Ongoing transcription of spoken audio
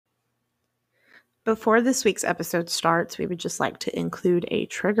Before this week's episode starts, we would just like to include a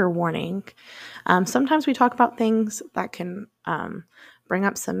trigger warning. Sometimes we talk about things that can bring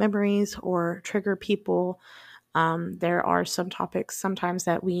up some memories or trigger people. There are some topics sometimes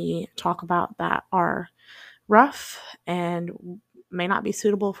that we talk about that are rough and may not be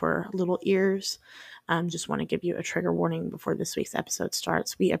suitable for little ears. Just want to give you a trigger warning before this week's episode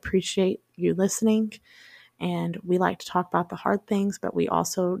starts. We appreciate you listening. And we like to talk about the hard things, but we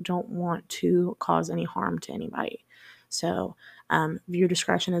also don't want to cause any harm to anybody. So, viewer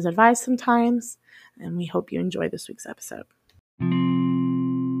discretion is advised sometimes, and we hope you enjoy this week's episode.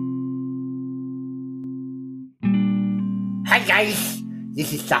 Hi guys,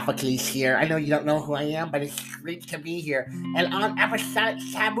 this is Sophocles here. I know you don't know who I am, but it's great to be here. And on episode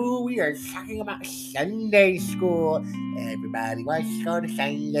Taboo, we are talking about Sunday school. Everybody wants to go to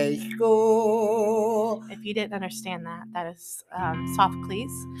Sunday school. If you didn't understand that, that is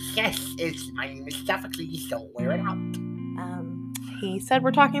Sophocles. Yes, my name is Sophocles. Don't wear it out. He said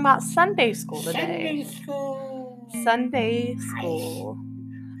we're talking about Sunday school today. Sunday school. Sunday school.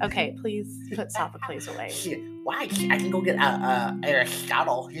 Okay, please put Sophocles away. Why? I can go get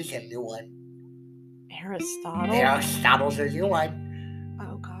Aristotle. Here's a new one. Aristotle? Aristotle's a new one.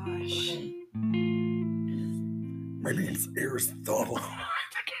 Oh, gosh. My name's Aristotle.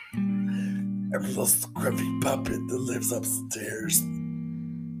 I'm a little scruffy puppet that lives upstairs.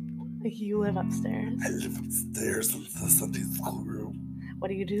 You live upstairs? I live upstairs in the Sunday school room. What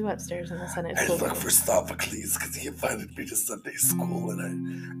do you do upstairs in the Sunday school room? I look for Sophocles because he invited me to Sunday school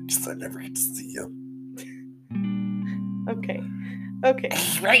and I never get to see him. Okay.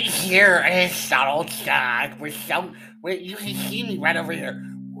 Right here, Aristotle. You can see me right over here.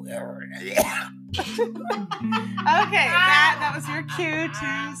 Okay, that was your cue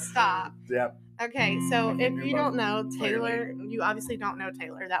to stop. Yep. Okay, so if you don't know Taylor, you obviously don't know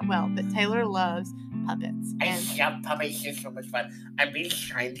Taylor that well, but Taylor loves puppets. I love puppets. It's so much fun. I've been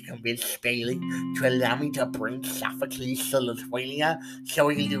trying to convince Bailey to allow me to bring Sophocles to Lithuania so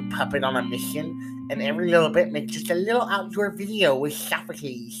we can do puppet on a mission, and every little bit make just a little outdoor video with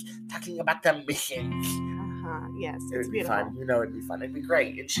Sophocles talking about the missions. Yes, It it's would be beautiful. fun. You know it'd be fun. It'd be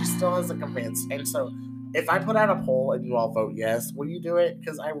great. And she still hasn't convinced. And so if I put out a poll and you all vote yes, will you do it?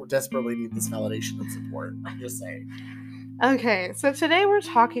 Because I desperately need this validation and support. I'm just saying. Okay, so today we're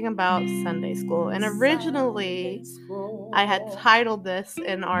talking about Sunday school, and originally I had titled this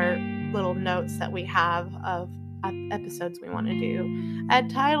in our little notes that we have of episodes we want to do. I had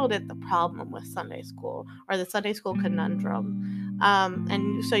titled it "The Problem with Sunday School" or "The Sunday School Conundrum."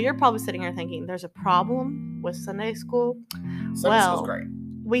 And so you're probably sitting here thinking, "There's a problem with Sunday school." Sunday school's great.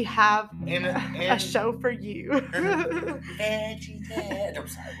 We have And a show for you.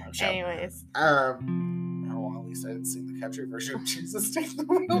 Anyways. At least I didn't sing the country version of Jesus Takes the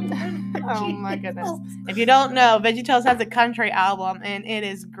Wheel. Oh my goodness. If you don't know, VeggieTales has a country album and it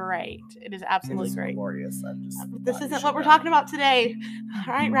is great. It is absolutely great. Glorious. This isn't what we're talking about today.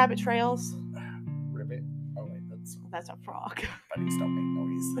 All right, Rabbit Trails. Ribbit. Oh wait, That's a frog. Buddies don't make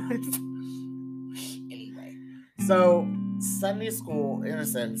noise. Anyway, so Sunday school, in a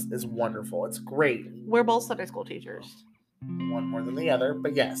sense, is wonderful. It's great. We're both Sunday school teachers. One more than the other,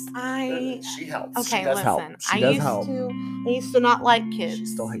 but yes, she helps. Okay, she does listen. help. She does help. I used to not like kids. She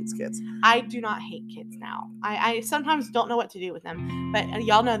still hates kids. I do not hate kids now. I sometimes don't know what to do with them. But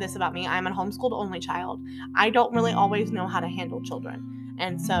y'all know this about me. I'm a homeschooled only child. I don't really always know how to handle children.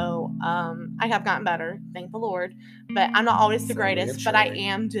 And so I have gotten better, thank the Lord. But I'm not always the greatest, but I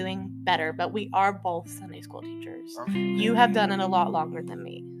am doing better. But we are both Sunday school teachers. Okay. You have done it a lot longer than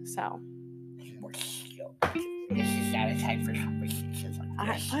me. So. This is not a time for conversations like All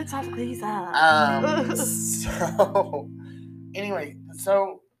right, this. put Sophocles up. So anyway,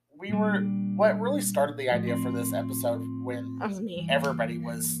 what really started the idea for this episode when That was me. everybody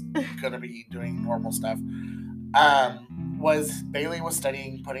was going to be doing normal stuff, was Bailey was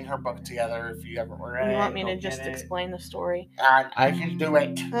studying, putting her book together. If you ever were You want me to just explain the story? I can do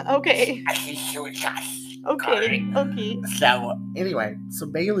it. Okay. I can do it, guys. Okay. So anyway,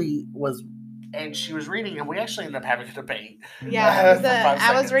 Bailey was, and she was reading, and we actually ended up having a debate. Yeah, for 5 I was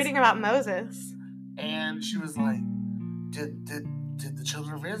seconds. reading about Moses. And she was like, did the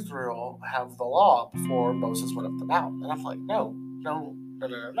children of Israel have the law before Moses went up the mountain? And I'm like, no.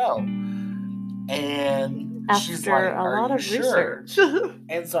 And she's After like, a are lot you of sure? research.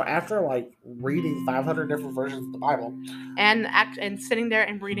 And so after like reading 500 different versions of the Bible and sitting there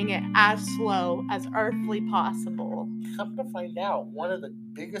and reading it as slow as earthly possible. Come to find out, one of the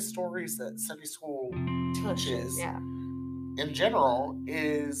biggest stories that Sunday school teaches Yeah. in general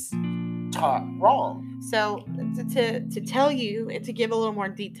is taught wrong. So to tell you and to give a little more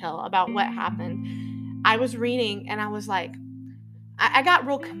detail about what happened, I was reading and I was like, I got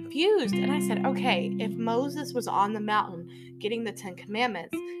real confused, and I said, okay, if Moses was on the mountain getting the 10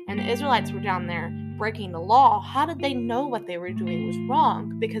 Commandments and the Israelites were down there breaking the law, how did they know what they were doing was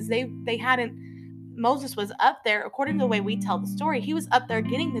wrong? Because they hadn't, Moses was up there, according to the way we tell the story, he was up there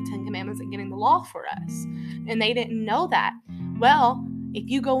getting the 10 Commandments and getting the law for us, and they didn't know that. Well, if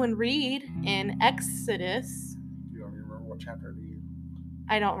you go and read in Exodus, You don't remember what chapter do you?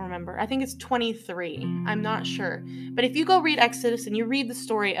 I don't remember. I think it's 23. I'm not sure. But if you go read Exodus and you read the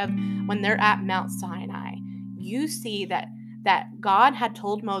story of when they're at Mount Sinai, you see that God had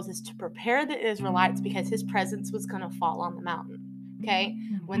told Moses to prepare the Israelites because his presence was going to fall on the mountain. Okay?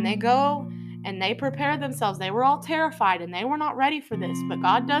 When they go and they prepare themselves, they were all terrified and they were not ready for this. But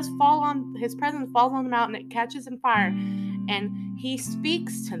God does fall on, his presence falls on the mountain, it catches in fire, and he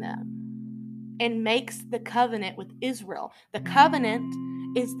speaks to them and makes the covenant with Israel. The covenant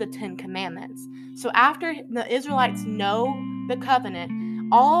is the 10 Commandments. So after the Israelites know the covenant,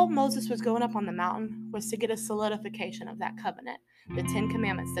 all Moses was going up on the mountain was to get a solidification of that covenant. The 10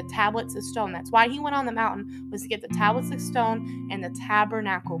 Commandments, the tablets of stone. That's why he went on the mountain, was to get the tablets of stone and the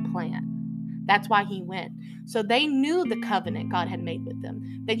tabernacle plan. That's why he went. So they knew the covenant God had made with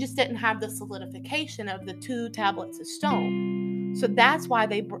them. They just didn't have the solidification of the 2 tablets of stone. So that's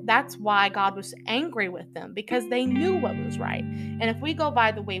why God was angry with them, because they knew what was right. And if we go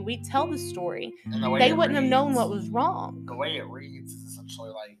by the way we tell the story, they wouldn't have known what was wrong. The way it reads is essentially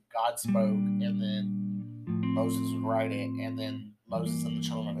like God spoke, and then Moses would write it, and then Moses and the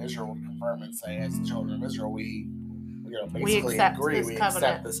children of Israel would confirm and say, as the children of Israel, we basically agree, we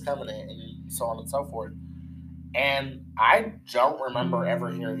accept this covenant, and so on and so forth. And I don't remember ever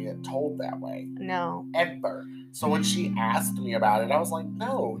hearing it told that way. No. Ever. So when she asked me about it, I was like,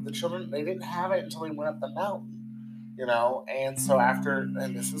 no, the children, they didn't have it until they went up the mountain. And so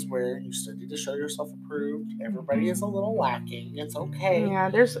and this is where you study to show yourself approved. Everybody is a little lacking. It's okay. Yeah,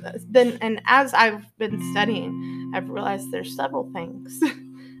 there's been, and as I've been studying, I've realized there's several things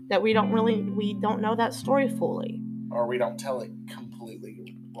that we don't know that story fully. Or we don't tell it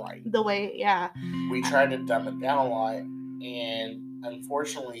completely right. The way, yeah. We try to dumb it down a lot, and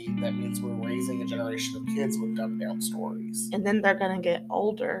unfortunately, that means we're raising a generation of kids with dumbed down stories. And then they're going to get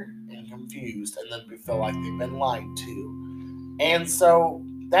older and confused, and then we feel like they've been lied to. And so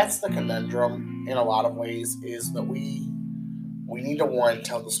that's the conundrum in a lot of ways, is that we need to, one,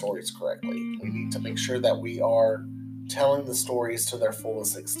 tell the stories correctly. We need to make sure that we are telling the stories to their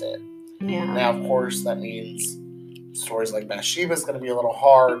fullest extent. Yeah. Now, of course, that means stories like Bathsheba is going to be a little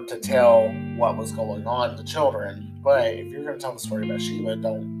hard to tell what was going on to children. But if you're going to tell the story of Bathsheba,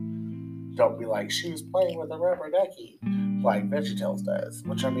 don't be like, she was playing with a rubber ducky, like VeggieTales does.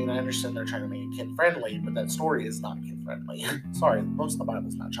 Which, I mean, I understand they're trying to make it kid-friendly, but that story is not kid-friendly. Sorry, most of the Bible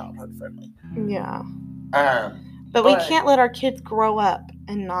is not childhood-friendly. Yeah. But we can't let our kids grow up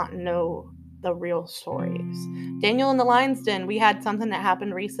and not know the real stories. Daniel in the Lion's Den, we had something that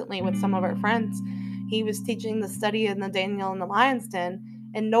happened recently with some of our friends. He was teaching the study in the Daniel in the Lion's Den,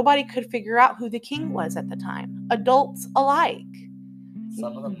 and nobody could figure out who the king was at the time. Adults alike.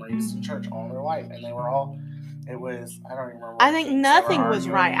 Some of them raised in church all their life, and they were all, I don't remember. I think nothing was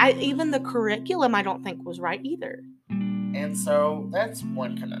right. Even the curriculum, I don't think was right either. And so that's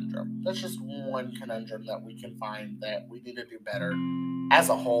one conundrum. That's just one conundrum that we can find that we need to do better as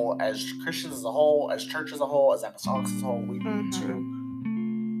a whole, as Christians as a whole, as church as a whole, as apostolics as a whole. We need to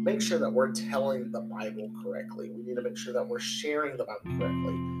make sure that we're telling the Bible correctly. We need to make sure that we're sharing the Bible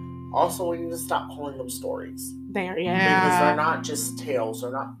correctly. Also, we need to stop calling them stories. Yeah. Because they're not just tales.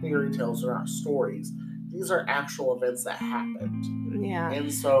 They're not fairy tales. They're not stories. These are actual events that happened. Yeah.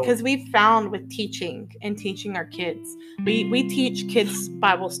 And so, because we've found with teaching our kids, we teach kids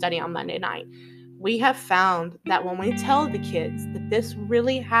Bible study on Monday night. We have found that when we tell the kids that this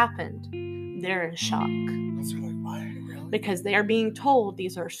really happened, they're in shock. They're like, why? Really? Because they are being told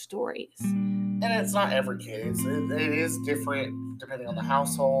these are stories. And it's not every kid. It is different depending on the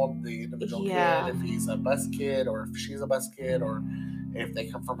household, the individual kid, if he's a bus kid or if she's a bus kid, or if they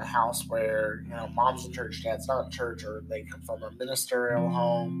come from a house where, mom's in church, dad's not in church, or they come from a ministerial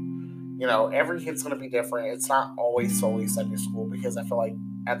home. Every kid's going to be different. It's not always solely Sunday school, because I feel like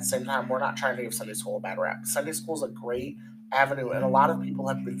at the same time, we're not trying to give Sunday school a bad rap. Sunday school is a great avenue, and a lot of people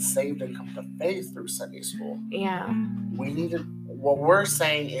have been saved and come to faith through Sunday school. Yeah. What we're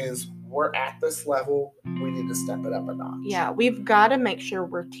saying is, we're at this level, we need to step it up a notch. Yeah, we've got to make sure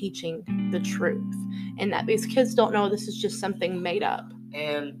we're teaching the truth, and that these kids don't know this is just something made up.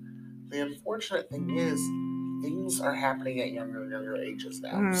 And the unfortunate thing is, things are happening at younger and younger ages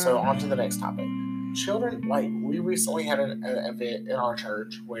now. So on to the next topic. Children, like, we recently had an event in our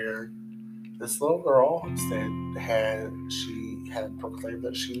church where this little girl she had proclaimed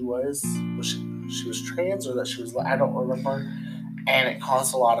that she was trans, or that she was, I don't remember, and it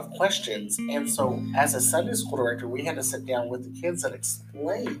caused a lot of questions. And so as a Sunday school director, we had to sit down with the kids and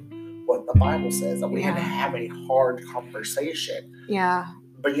explain what the Bible says, and we had to have a hard conversation. Yeah.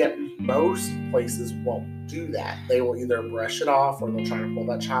 But yet most places won't do that. They will either brush it off, or they'll try to pull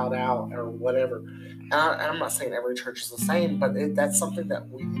that child out, or whatever. And I'm not saying every church is the same, but that's something that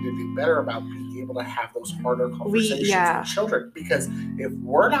we need to do better about, being able to have those harder conversations with children. Because if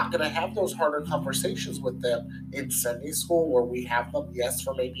we're not going to have those harder conversations with them in Sunday school, where we have them, yes,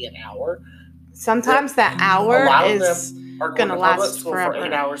 for maybe an hour. Sometimes that hour is going to last forever. For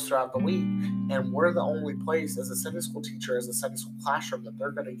 8 hours throughout the week. And we're the only place, as a Sunday school teacher, as a Sunday school classroom, that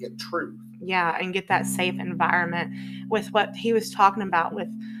they're going to get truth. Yeah, and get that safe environment. With what he was talking about, with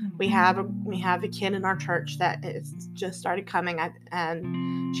we have a kid in our church that is just started coming,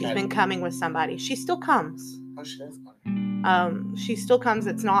 and she's been coming with somebody. She still comes. Oh, she does come. She still comes.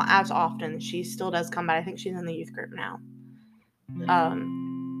 It's not as often. She still does come, but I think she's in the youth group now. Yeah.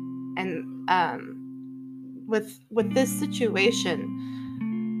 With this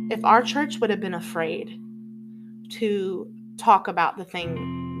situation, if our church would have been afraid to talk about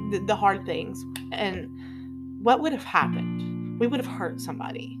the hard things, and what would have happened? We would have hurt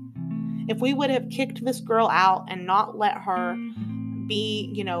somebody. If we would have kicked this girl out and not let her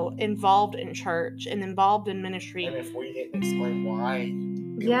be, involved in church and involved in ministry. And if we didn't explain why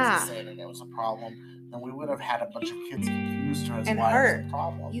it was a sin and it was a problem, then we would have had a bunch of kids confused as and why hurt. It was a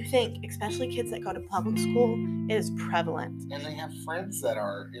problem. You think, especially kids that go to public school, it is prevalent. And they have friends that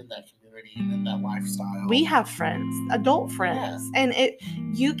are in that community and in that lifestyle. We have friends, adult friends. Yeah.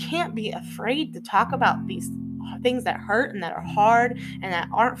 And you can't be afraid to talk about these things that hurt and that are hard and that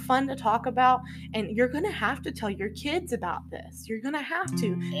aren't fun to talk about. And you're going to have to tell your kids about this. You're going to have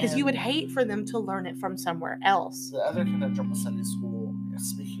to, because you would hate for them to learn it from somewhere else. The other conundrum with Sunday school,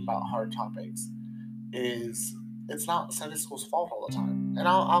 speaking about hard topics, is it's not Sunday school's fault all the time. And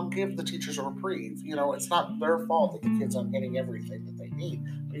I'll give the teachers a reprieve. It's not their fault that the kids aren't getting everything that they need,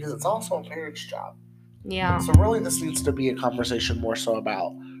 because it's also a parent's job. Yeah. So really this needs to be a conversation more so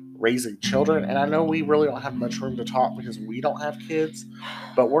about raising children. And I know we really don't have much room to talk because we don't have kids,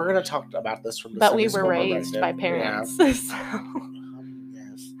 but we're going to talk about this from the Sunday school perspective. But we were raised by parents. Yeah.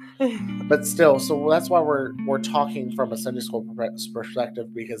 Yes. But still, so that's why we're talking from a Sunday school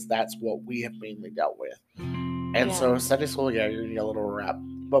perspective, because that's what we have mainly dealt with. And so Sunday school, you're going to get a little wrap.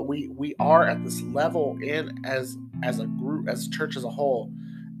 But we are at this level as a group, as a church as a whole.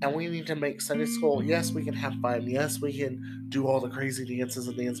 And we need to make Sunday school, yes, we can have fun. Yes, we can do all the crazy dances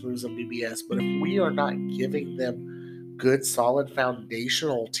and dance moves and BBS. But if we are not giving them good, solid,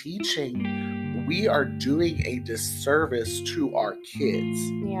 foundational teaching, we are doing a disservice to our kids.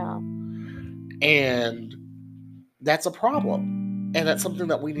 Yeah. And that's a problem. And that's something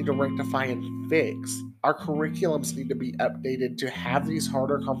that we need to rectify and fix. Our curriculums need to be updated to have these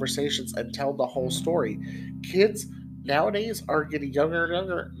harder conversations and tell the whole story. Kids nowadays are getting younger and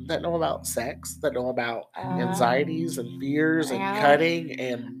younger that know about sex, that know about anxieties and fears and cutting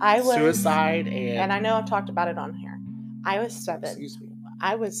and suicide. And I know I've talked about it on here. I was 7. Excuse me.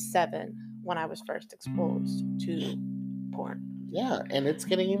 I was 7 when I was first exposed to porn. Yeah, and it's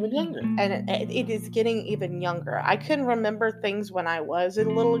getting even younger. And it is getting even younger. I can remember things when I was a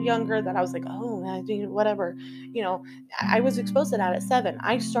little younger that I was like, oh, whatever. I was exposed to that at 7.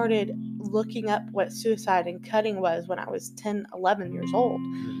 I started looking up what suicide and cutting was when I was 10, 11 years old.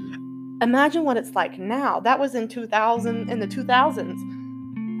 Imagine what it's like now. That was in the 2000s.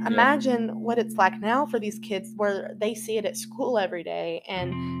 Imagine what it's like now for these kids, where they see it at school every day,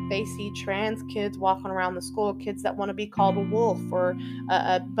 and they see trans kids walking around the school, kids that want to be called a wolf or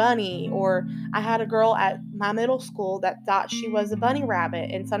a bunny. Or I had a girl at my middle school that thought she was a bunny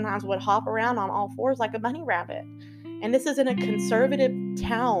rabbit and sometimes would hop around on all fours like a bunny rabbit. And this is in a conservative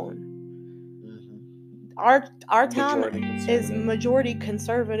town. Our town is majority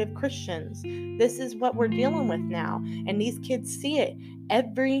conservative Christians. This is what we're dealing with now. And these kids see it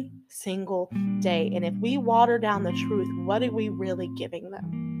every single day. And if we water down the truth, what are we really giving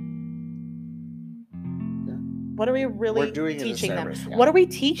them? Yeah. What are we really teaching them? Yeah. What are we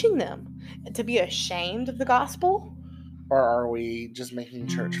teaching them? To be ashamed of the gospel? Or are we just making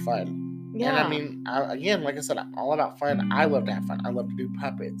church fun? Yeah. And I mean, again, like I said, I'm all about fun. I love to have fun. I love to do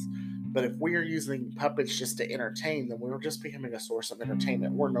puppets. But if we are using puppets just to entertain, then we're just becoming a source of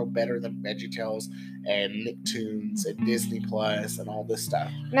entertainment. We're no better than VeggieTales and Nicktoons and Disney Plus and all this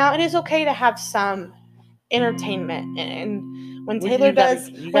stuff. Now, it is okay to have some entertainment. And when Well, Taylor you gotta- does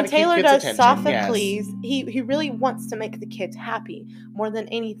you when gotta keep Taylor kids' does attention, Sophocles, he really wants to make the kids happy more than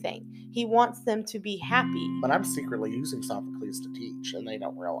anything. He wants them to be happy. But I'm secretly using Sophocles to teach, and they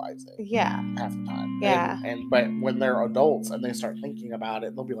don't realize it Yeah. half the time. Yeah. But when they're adults and they start thinking about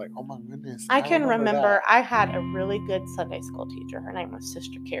it, they'll be like, "Oh my goodness!" I can remember that. I had a really good Sunday school teacher. Her name was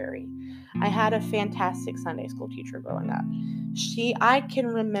Sister Carrie. I had a fantastic Sunday school teacher growing up. I can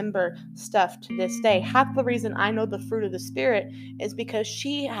remember stuff to this day. Half the reason I know the fruit of the Spirit is because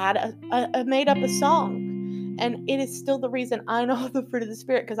she had a made up a song. And it is still the reason I know the fruit of the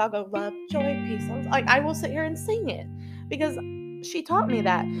Spirit, because I'll go love, joy, peace. I will sit here and sing it because she taught me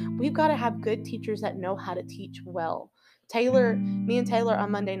that. We've got to have good teachers that know how to teach well. Me and Taylor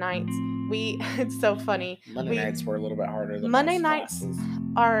on Monday nights, it's so funny. Monday nights were a little bit harder than Monday most nights classes.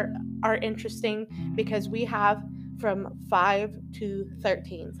 are interesting because we have from 5 to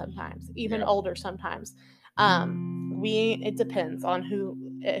 13 sometimes, even older sometimes. It depends on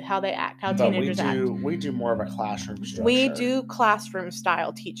how they act, how teenagers act. We do more of a classroom structure. We do classroom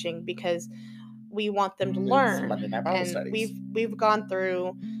style teaching because we want them to learn. Monday night Bible and studies. we've gone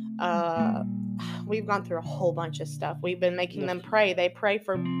through a whole bunch of stuff. We've been making them pray. They pray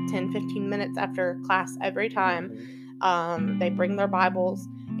for 10-15 minutes after class every time. They bring their Bibles,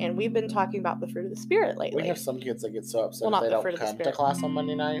 and we've been talking about the fruit of the Spirit lately. We have some kids that get so upset Well, if they not the fruit don't of the come to Spirit. class on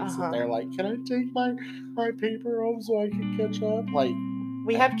Monday nights. And they're like, "Can I take my paper home so I can catch up?" Like,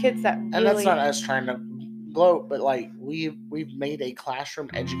 we have kids that really... And that's not us trying to gloat, but like we've made a classroom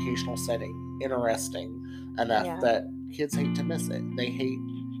educational setting interesting enough that kids hate to miss it. They hate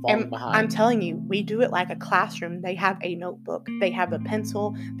falling behind. I'm telling you, we do it like a classroom. They have a notebook, they have a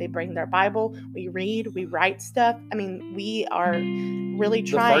pencil, they bring their Bible, we read, we write stuff. I mean, we are really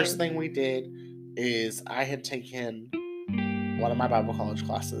trying. The first thing we did is I had taken one of my Bible college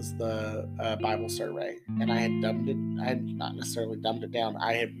classes, the Bible survey, and I had not necessarily dumbed it down.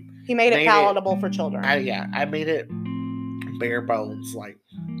 He made it palatable for children. I made it bare bones,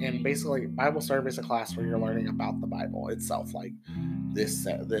 and basically Bible survey is a class where you're learning about the Bible itself. Like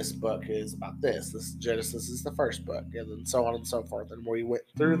this book is about this Genesis is the first book, and then so on and so forth. And we went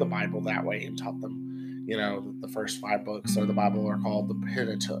through the Bible that way and taught them, the first 5 books of the Bible are called the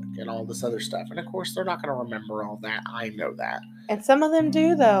Pentateuch and all this other stuff. And of course, they're not going to remember all that. I know that. And some of them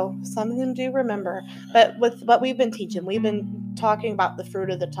do, though. Some of them do remember. But with what we've been teaching, we've been talking about the fruit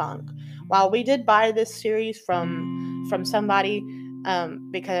of the tongue. While we did buy this series from somebody,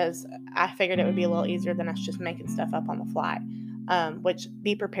 because I figured it would be a little easier than us just making stuff up on the fly. Which,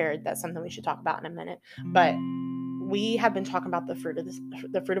 be prepared. That's something we should talk about in a minute. But we have been talking about the fruit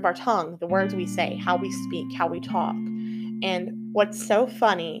of our tongue, the words we say, how we speak, how we talk. And what's so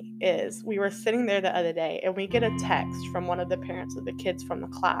funny is we were sitting there the other day and we get a text from one of the parents of the kids from the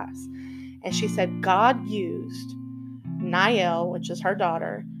class. And she said, God used Niall, which is her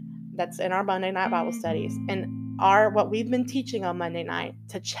daughter, that's in our Monday night Bible studies, and what we've been teaching on Monday night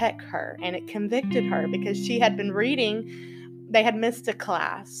to check her. And it convicted her because she had been reading, they had missed a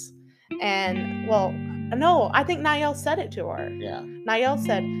class. And no, I think Niall said it to her. Yeah. Niall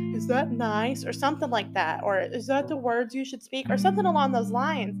said, "Is that nice?" or something like that. Or, "Is that the words you should speak?" or something along those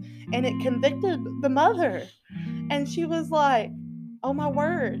lines. And it convicted the mother. And she was like, "Oh my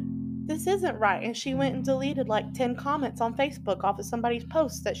word, this isn't right." And she went and deleted like 10 comments on Facebook off of somebody's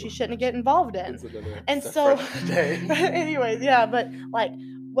post that she shouldn't get involved in. And so, anyways, yeah, but like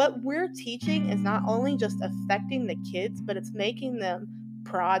what we're teaching is not only just affecting the kids, but it's making them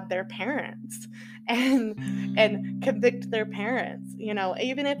prod their parents and convict their parents.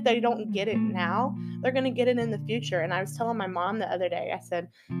 Even if they don't get it now, they're going to get it in the future. And I was telling my mom the other day, I said,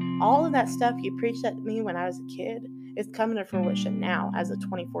 all of that stuff you preached at me when I was a kid is coming to fruition now as a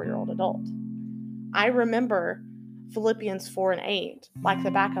 24-year-old adult. I remember Philippians 4:8 like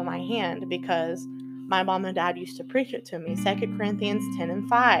the back of my hand because my mom and dad used to preach it to me. 2 Corinthians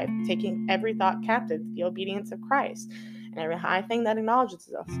 10:5, taking every thought captive to the obedience of Christ. And every high thing that acknowledges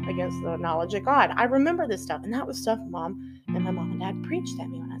us against the knowledge of God. I remember this stuff, and that was stuff Mom and my mom and dad preached at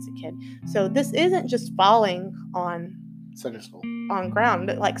me when I was a kid. So this isn't just falling on Sunday school, on ground.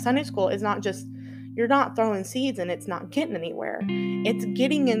 Like Sunday school is not just, you're not throwing seeds and it's not getting anywhere. It's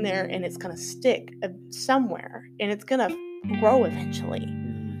getting in there and it's going to stick somewhere, and it's going to grow eventually.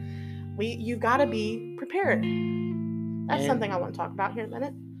 You've got to be prepared. That's something I want to talk about here in a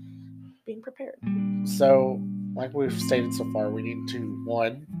minute. Being prepared. So, like we've stated so far, we need to,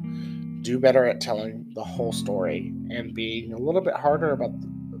 1, do better at telling the whole story and being a little bit harder about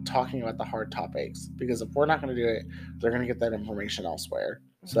talking about the hard topics. Because if we're not going to do it, they're going to get that information elsewhere.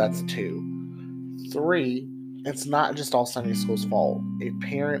 So that's 2. 3, it's not just all Sunday school's fault.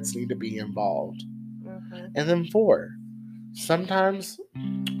 Parents need to be involved. And then 4, sometimes,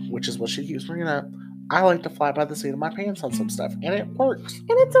 which is what she keeps bringing up, I like to fly by the seat of my pants on some stuff, and it works.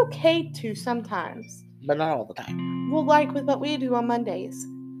 And it's okay to sometimes. But not all the time. Well, like with what we do on Mondays,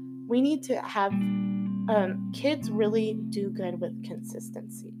 we need to have kids really do good with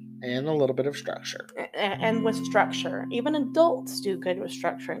consistency. And a little bit of structure. And with structure. Even adults do good with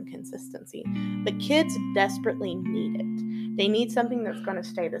structure and consistency. But kids desperately need it. They need something that's going to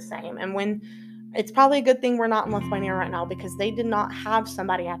stay the same. And when it's probably a good thing we're not in Lithuania right now, because they did not have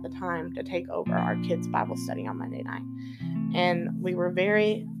somebody at the time to take over our kids' Bible study on Monday night. And we were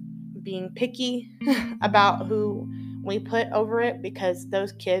very being picky about who we put over it, because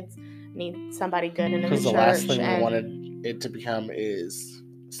those kids need somebody good in the church. Because the last thing we wanted it to become is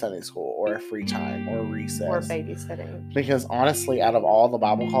Sunday school or a free time or a recess. Or babysitting. Because honestly, out of all the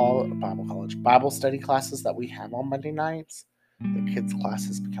Bible study classes that we have on Monday nights, the kids'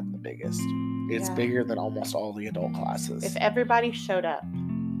 classes become the biggest. It's bigger than almost all the adult classes. If everybody showed up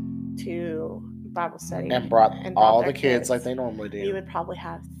to Bible study and brought all the kids like they normally do, we would probably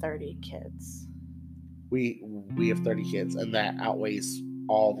have 30 kids. We have 30 kids, and that outweighs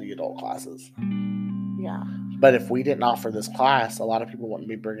all the adult classes. Yeah. But if we didn't offer this class, a lot of people wouldn't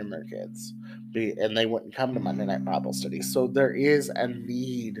be bringing their kids, and they wouldn't come to Monday night Bible study. So there is a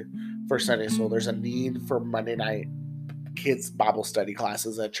need for Sunday school. There's a need for Monday night kids Bible study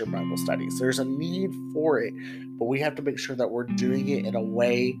classes at your Bible studies. There's a need for it, but we have to make sure that we're doing it in a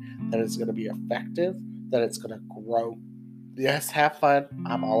way that it's going to be effective, that it's going to grow. Yes, have fun.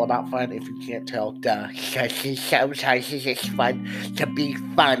 I'm all about fun. If you can't tell, duh. Sometimes it's just fun to be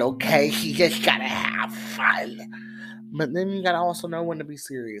fun, okay? You just gotta have fun. But then you gotta also know when to be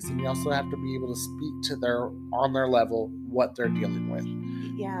serious, and you also have to be able to speak to on their level what they're dealing with.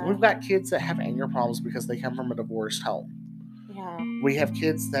 Yeah. We've got kids that have anger problems because they come from a divorced home. Yeah. We have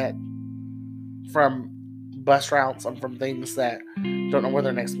kids that, from bus routes and from things that don't know where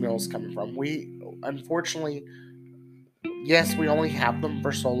their next meal is coming from. We, unfortunately, yes, we only have them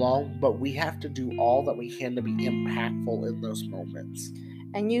for so long, but we have to do all that we can to be impactful in those moments.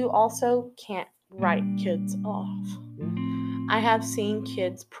 And you also can't write kids off. I have seen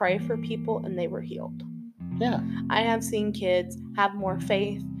kids pray for people and they were healed. Yeah. I have seen kids have more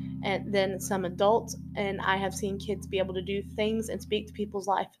faith than some adults, and I have seen kids be able to do things and speak to people's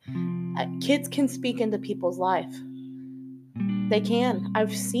life. Kids can speak into people's life. They can.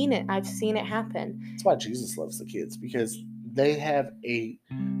 I've seen it. I've seen it happen. That's why Jesus loves the kids, because they have a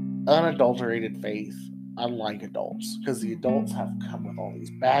unadulterated faith, unlike adults. Because the adults have come with all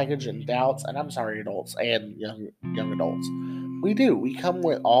these baggage and doubts, and I'm sorry, adults and young adults. We do. We come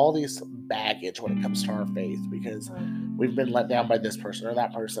with all these baggage when it comes to our faith, because we've been let down by this person or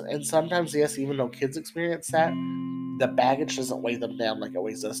that person. And sometimes, yes, even though kids experience that, the baggage doesn't weigh them down like it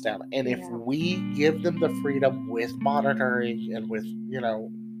weighs us down. And if we give them the freedom with monitoring and with,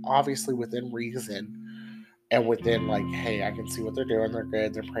 obviously within reason and within like, hey, I can see what they're doing. They're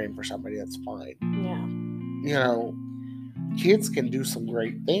good. They're praying for somebody. That's fine. Yeah. Kids can do some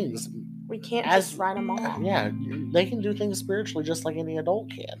great things. We can't just write them off. Yeah, they can do things spiritually just like any adult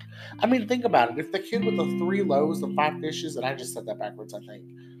can. I mean, think about it. If the kid with the 3 loaves and 5 fishes, and I just said that backwards, I think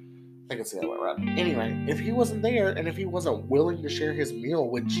it's the other way around. Anyway, if he wasn't there and if he wasn't willing to share his meal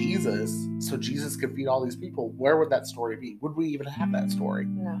with Jesus so Jesus could feed all these people, where would that story be? Would we even have that story?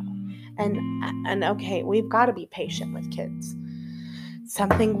 No. And okay, we've got to be patient with kids.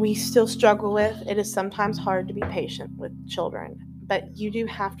 Something we still struggle with. It is sometimes hard to be patient with children. But you do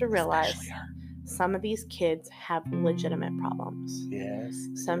have to realize some of these kids have legitimate problems. Yes.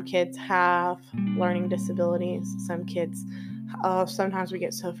 Some kids have learning disabilities. Some kids, sometimes we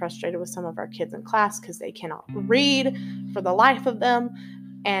get so frustrated with some of our kids in class because they cannot read for the life of them.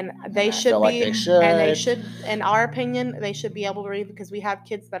 And they should in our opinion, they should be able to read, because we have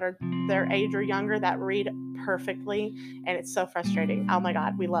kids that are their age or younger that read perfectly. And it's so frustrating. Oh my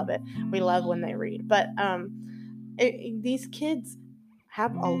God, we love it. We love when they read. But these kids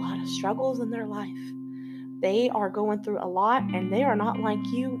have a lot of struggles in their life. They are going through a lot, and they are not like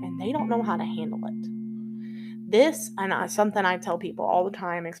you, and they don't know how to handle it. This, and something I tell people all the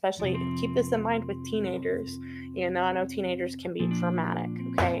time, especially keep this in mind with teenagers. I know teenagers can be dramatic,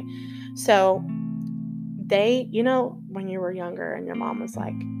 okay? So they, when you were younger and your mom was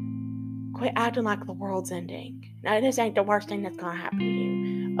like, quit acting like the world's ending. Now, this ain't the worst thing that's going to happen to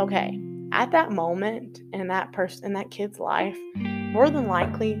you. Okay. At that moment in that kid's life, more than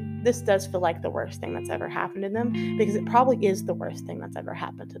likely, this does feel like the worst thing that's ever happened to them, because it probably is the worst thing that's ever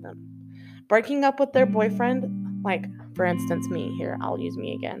happened to them. Breaking up with their boyfriend, like, for instance, me here, I'll use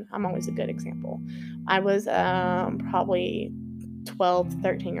me again. I'm always a good example. I was probably 12,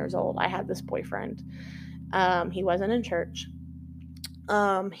 13 years old. I had this boyfriend, He wasn't in church.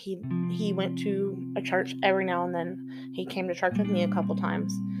 He went to a church every now and then. He came to church with me a couple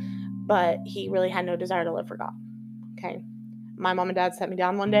times, but he really had no desire to live for God. Okay. My mom and dad sat me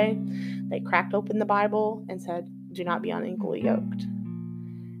down one day. They cracked open the Bible and said, "Do not be unequally yoked."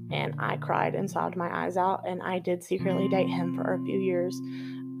 And I cried and sobbed my eyes out, and I did secretly date him for a few years.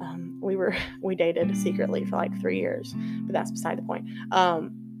 We dated secretly for like 3 years, but that's beside the point.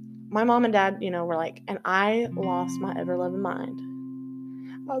 My mom and dad, were like, and I lost my ever-loving mind.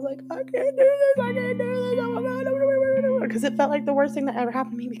 I was like, I can't do this, oh my God, because it felt like the worst thing that ever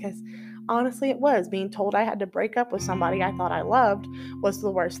happened to me, because honestly it was. Being told I had to break up with somebody I thought I loved was the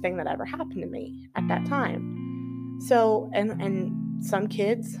worst thing that ever happened to me at that time. So, and some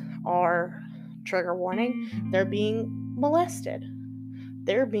kids are, trigger warning, they're being molested.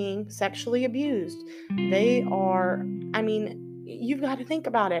 They're being sexually abused. They are, you've got to think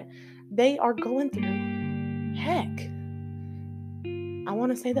about it. They are going through, heck, I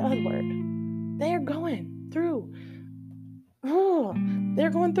want to say the other word. They are going through, they're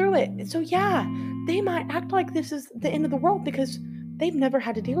going through it. So yeah, they might act like this is the end of the world because they've never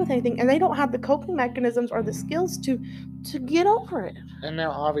had to deal with anything, and they don't have the coping mechanisms or the skills to get over it. And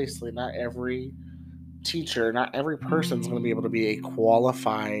now, obviously, not every teacher, not every person's going to be able to be a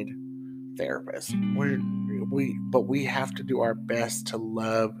qualified therapist. But we have to do our best to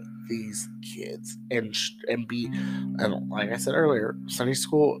love these kids and be, and like I said earlier, Sunday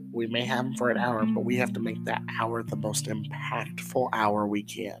school, we may have them for an hour, but we have to make that hour the most impactful hour we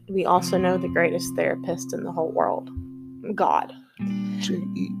can. We also know the greatest therapist in the whole world, God.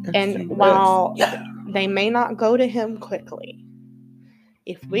 G-E-S-U-S. And while they may not go to him quickly,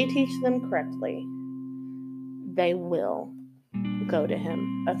 if we teach them correctly, they will go to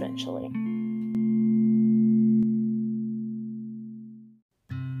him eventually.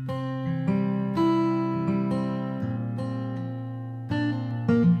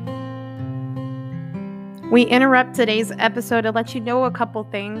 We interrupt today's episode to let you know a couple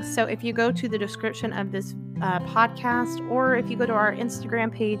things. So if you go to the description of this podcast, or if you go to our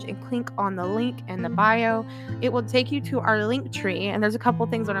Instagram page and click on the link in the bio, it will take you to our link tree. And there's a couple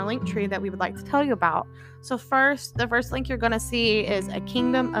things on our link tree that we would like to tell you about. So the first link you're going to see is A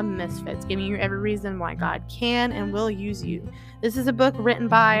Kingdom of Misfits, giving you every reason why God can and will use you. This is a book written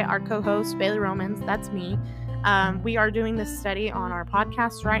by our co-host, Bailey Romans. That's me. We are doing this study on our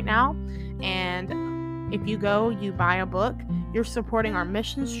podcast right now. And if you buy a book, you're supporting our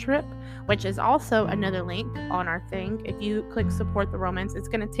missions trip, which is also another link on our thing. If you click support the Romans, it's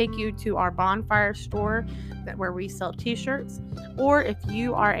going to take you to our bonfire store where we sell t-shirts. Or if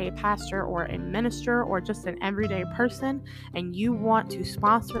you are a pastor or a minister or just an everyday person and you want to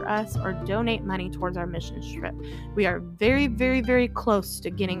sponsor us or donate money towards our missions trip, we are very, very, very close to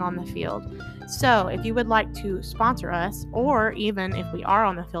getting on the field. So if you would like to sponsor us, or even if we are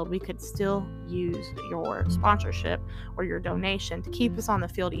on the field, we could still use your sponsorship or your donation to keep us on the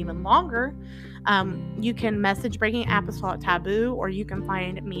field even longer. You can message Breaking Apostolic Taboo, or you can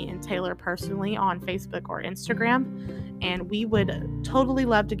find me and Taylor personally on Facebook or Instagram, and we would totally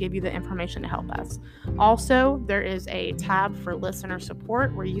love to give you the information to help us. Also, there is a tab for listener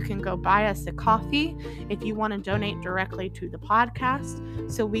support where you can go buy us a coffee if you want to donate directly to the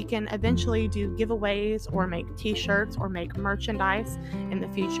podcast, so we can eventually do giveaways or make t-shirts or make merchandise in the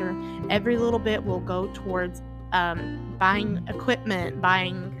future. Every little bit will go towards buying equipment,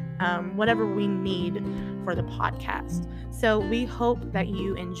 buying whatever we need for the podcast. So we hope that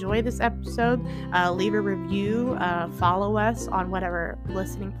you enjoy this episode. Leave a review, follow us on whatever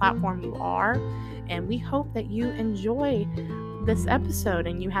listening platform you are, and we hope that you enjoy this episode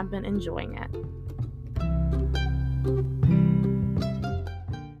and you have been enjoying it.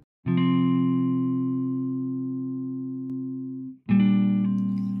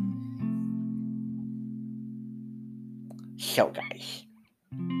 So, guys,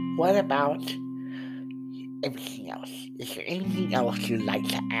 what about everything else? Is there anything else you'd like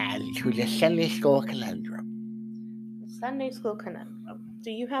to add to the Sunday School Conundrum? Sunday School Conundrum.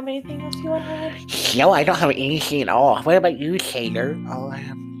 Do you have anything else you want to add? No, I don't have anything at all. What about you, Taylor? Oh, I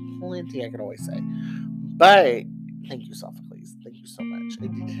have plenty I can always say. But thank you, Sophocles. Thank you so much.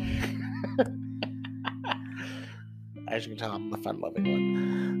 As you can tell, I'm the fun-loving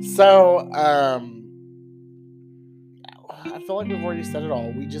one. So, I feel like we've already said it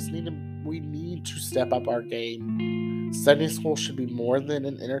all. We need to step up our game. Sunday school should be more than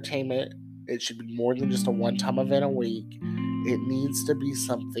an entertainment. It should be more than just a one-time event a week. It needs to be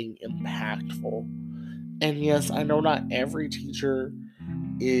something impactful. And yes, I know not every teacher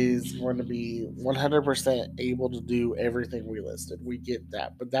is going to be 100% able to do everything we listed. We get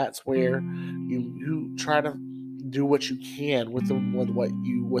that, but that's where you try to do what you can with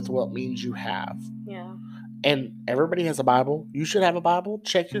what means you have. Yeah. And everybody has a Bible. You should have a Bible.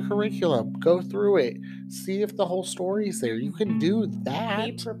 Check your curriculum. Go through it. See if the whole story is there. You can do that.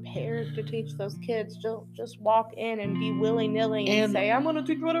 Be prepared to teach those kids. Just walk in and be willy-nilly and say, I'm going to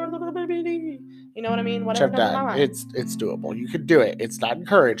teach whatever. You know what I mean? Whatever comes to my mind. It's doable. You can do it. It's not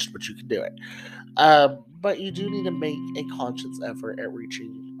encouraged, but you can do it. But you do need to make a conscious effort at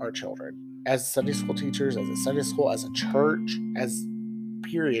reaching our children. As Sunday school teachers, as a Sunday school, as a church, as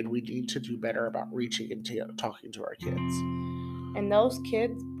period, we need to do better about reaching and talking to our kids. And those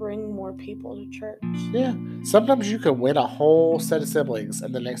kids bring more people to church. Yeah. Sometimes you can win a whole set of siblings,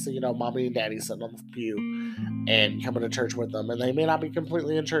 and the next thing you know, mommy and daddy sitting on the pew and coming to church with them. And they may not be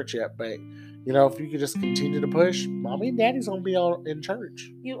completely in church yet, but if you could just continue to push, mommy and daddy's going to be all in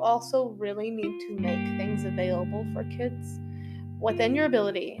church. You also really need to make things available for kids within your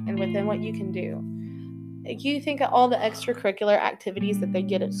ability and within what you can do. Like, you think of all the extracurricular activities that they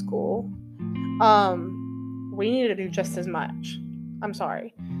get at school. We need to do just as much. I'm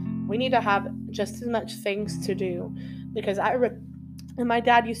sorry. We need to have just as much things to do, because and my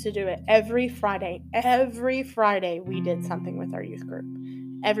dad used to do it every Friday. Every Friday we did something with our youth group.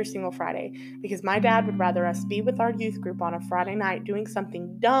 Every single Friday, because my dad would rather us be with our youth group on a Friday night doing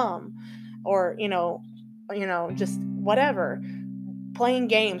something dumb, or just whatever, playing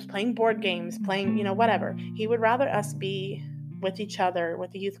games, playing board games, playing whatever. He would rather us be with each other, with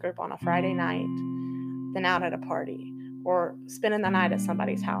the youth group on a Friday night, than out at a party or spending the night at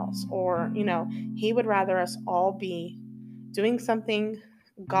somebody's house, or he would rather us all be doing something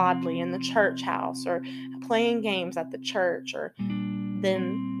godly in the church house or playing games at the church, or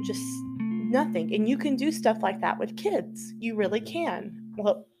than just nothing. And you can do stuff like that with kids. You really can.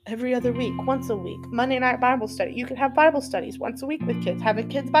 Well, every other week, once a week, Monday night Bible study. You can have Bible studies once a week with kids. Have a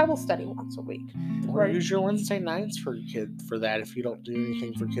kids Bible study once a week. Or use your Wednesday nights for kids for that if you don't do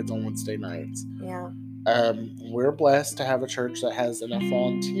anything for kids on Wednesday nights. Yeah. We're blessed to have a church that has enough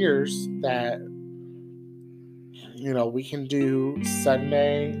volunteers that we can do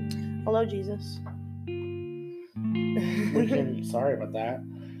Sunday. Hello, Jesus. Sorry about that.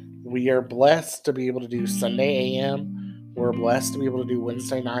 We are blessed to be able to do Sunday AM. We're blessed to be able to do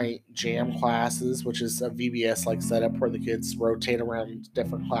Wednesday night jam classes, which is a VBS-like setup where the kids rotate around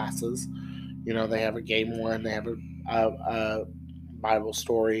different classes. They have a game one, they have a Bible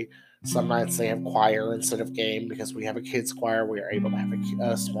story. Some nights they have choir instead of game, because we have a kids choir. We are able to have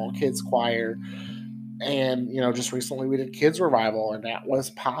a small kids choir. And, just recently we did kids revival, and that was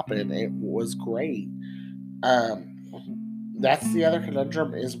popping. It was great. That's the other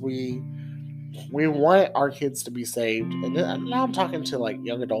conundrum, is we want our kids to be saved. And now I'm talking to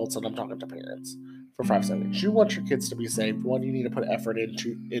young adults, and I'm talking to parents for 5 seconds. You want your kids to be saved. One, you need to put effort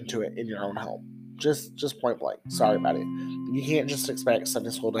into it in your own home. Just point blank. Sorry about it. You can't just expect Sunday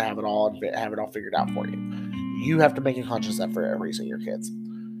school to have it all figured out for you. You have to make a conscious effort at raising your kids.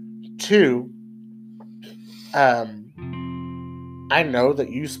 2, I know that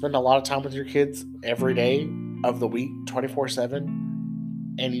you spend a lot of time with your kids every day of the week, 24/7.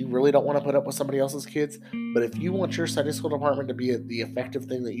 And you really don't want to put up with somebody else's kids. But if you want your Sunday school department to be the effective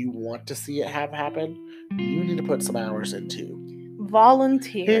thing that you want to see it have happen, you need to put some hours into.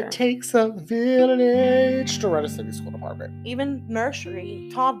 Volunteer. It takes a village to run a Sunday school department. Even nursery,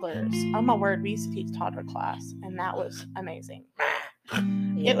 toddlers. Oh my word, we used to teach toddler class, and that was amazing.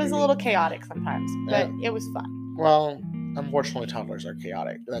 It was a little chaotic sometimes, but it was fun. Well, unfortunately, toddlers are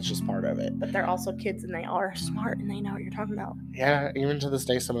chaotic. That's just part of it. But they're also kids, and they are smart, and they know what you're talking about. Yeah, even to this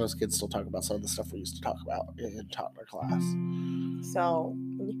day, some of those kids still talk about some of the stuff we used to talk about in toddler class. So,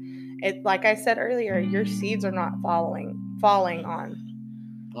 like I said earlier, your seeds are not falling on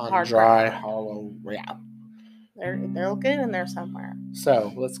hard dry, ground. hollow. Yeah, they're good in there somewhere.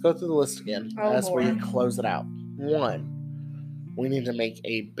 So let's go through the list again as Lord. we close it out. 1, we need to make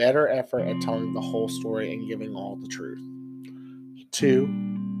a better effort at telling the whole story and giving all the truth. 2,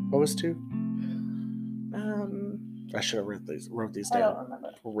 what was 2? I should have wrote these down. I don't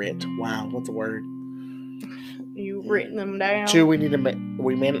remember. Wow, what's a word? You've written them down. 2, we need to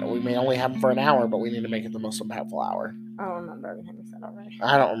we may only have them for an hour, but we need to make it the most impactful hour. I don't remember everything we said already.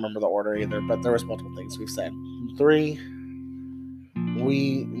 I don't remember the order either, but there was multiple things we've said. 3,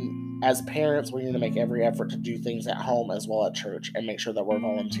 as parents, we need to make every effort to do things at home as well at church and make sure that we're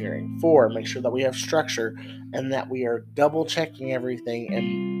volunteering. 4, make sure that we have structure and that we are double checking everything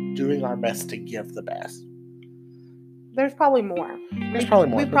and doing our best to give the best. There's probably more. There's probably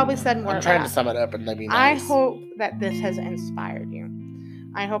more. We've probably said more. I'm trying to sum it up and let me know. I hope that this has inspired you.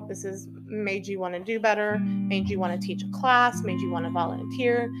 I hope this has made you want to do better, made you want to teach a class, made you want to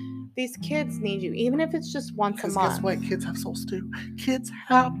volunteer. These kids need you, even if it's just once a month. Because guess what? Kids have souls too. Kids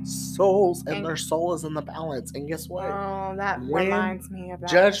have souls, and their soul is in the balance. And guess what? Oh, that when reminds me of that.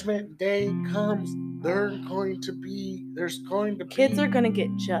 Judgment Day comes, there's going to be kids are going to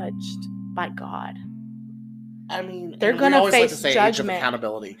get judged by God. I mean, they're going to face judgment. Age of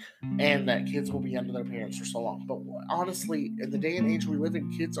accountability, and that kids will be under their parents for so long. But honestly, in the day and age we live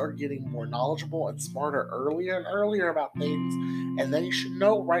in, kids are getting more knowledgeable and smarter earlier and earlier about things, and they should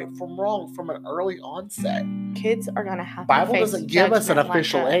know right from wrong from an early onset. Kids are going to have Bible to face doesn't give us an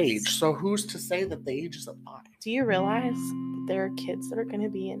official like age, so who's to say that the age isn't fine? Do you realize that there are kids that are going to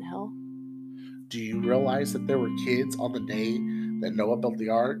be in hell? Do you realize that there were kids on the day that Noah built the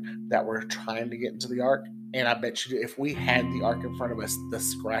ark that were trying to get into the ark? And I bet you if we had the ark in front of us, the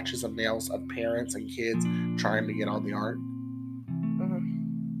scratches and nails of parents and kids trying to get on the ark. Mm-hmm.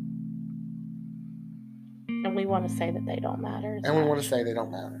 And we want to say that they don't matter. And we want to say they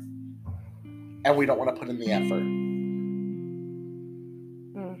don't matter. And we don't want to put in the effort.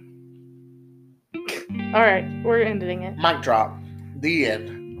 All right, we're ending it. Mic drop. The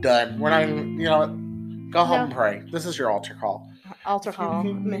end. Done. We're not even, you know what? Go home and pray. This is your altar call. Altar call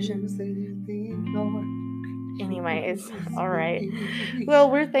mission. Anyways, all right.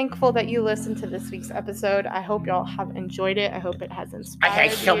 Well, we're thankful that you listened to this week's episode. I hope y'all have enjoyed it. I hope it has inspired you. I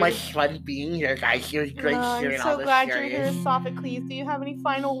had so much fun being here, guys. It was great hearing all this. I'm so glad you're here, Sophocles. Do you have any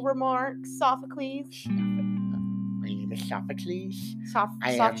final remarks, Sophocles? My name is Sophocles.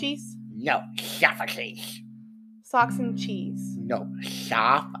 Soft cheese? No, Sophocles. Socks and cheese. No,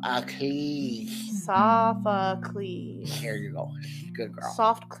 Sophocles. Sophocles. Here you go. Good girl.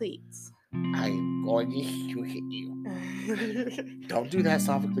 Soft cleats. I am going to hit you. Don't do that,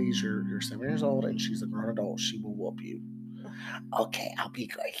 Sophocles. You're 7 years old and she's a grown adult. She will whoop you. Okay, I'll be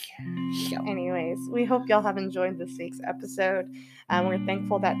good. So. Anyways, we hope y'all have enjoyed this week's episode. We're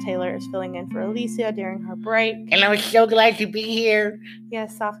thankful that Taylor is filling in for Alicia during her break. And I'm so glad to be here.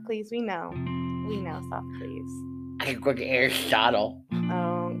 Yes, Sophocles, we know. We know, Sophocles. I can go to Aristotle.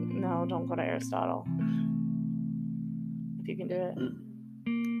 Oh, no, don't go to Aristotle. If you can do it.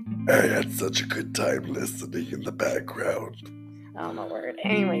 I had such a good time listening in the background. Oh, my word.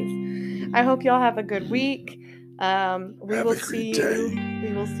 Anyways, I hope y'all have a good week. We will see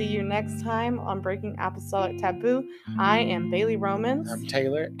you next time on Breaking Apostolic Taboo. I am Bailey Romans. I'm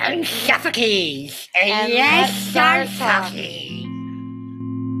Taylor. I'm Sophocles. And let's start talking.